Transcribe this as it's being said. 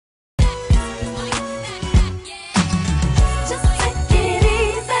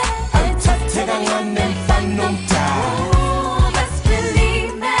Oh, best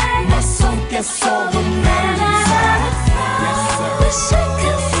believe me. Masonke sokumenza. Wish I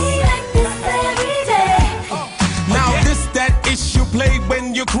could be like this every day. Now this that issue played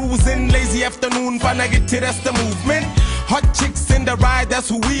when you're cruising. Lazy afternoon, fana get to that's the movement. Hot chicks in the ride, that's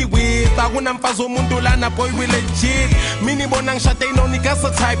who we with. Aguna mfazo mundulana, boy, we legit. Mini bonang shate no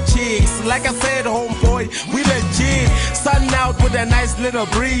nigasa type chicks. Like I said, homeboy, we legit. Sun out with a nice little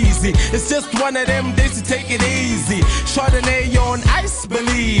breezy. It's just one of them days to take it easy. Chardonnay on ice,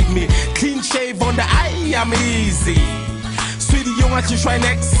 believe me. Clean shave on the eye, I'm easy. Sweetie, you want to try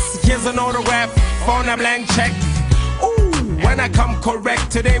next? Here's an autograph on a blank check. Ooh, when I come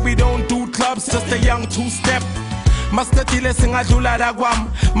correct, today we don't do clubs, just a young two-step. Mastatile singadula dagwam,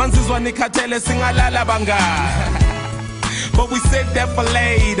 manzizwa nikatele singalala banga. But we save that for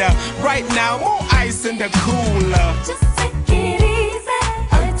later. Right now, more ice in the cooler. Just take it easy.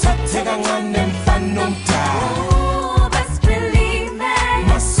 Oh, best believe me.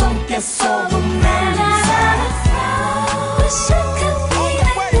 Masonke sokumenza. Wish I could be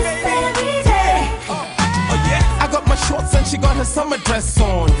like this every day. Oh yeah, I got my shorts and she got her summer dress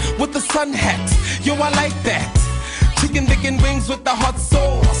on with the sun hat. Yo, I like that. Chicken dick and wings with the hot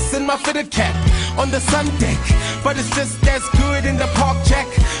sauce in my fitted cap on the sun deck. But it's just as good in the park jack.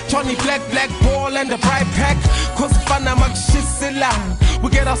 Johnny Black, Black Ball and the bright pack. Cause fana makshisila. We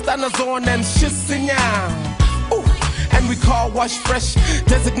get our stunners on and shisinya. Ooh, and we car wash fresh.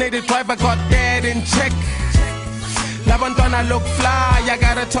 Designated driver got that in check. Lavantana look fly. I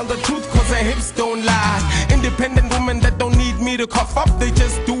gotta tell the truth cause her hips don't lie. Independent women that don't need me to cough up. They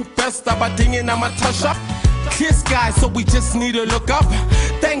just do best. Abatingin I'ma touch up. Clear sky, so we just need to look up.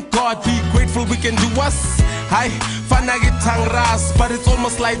 Thank God, be grateful we can do us. Hi, fanagi tangras, but it's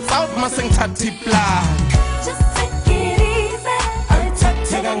almost lights out. Maseng tati plug. Just take it easy.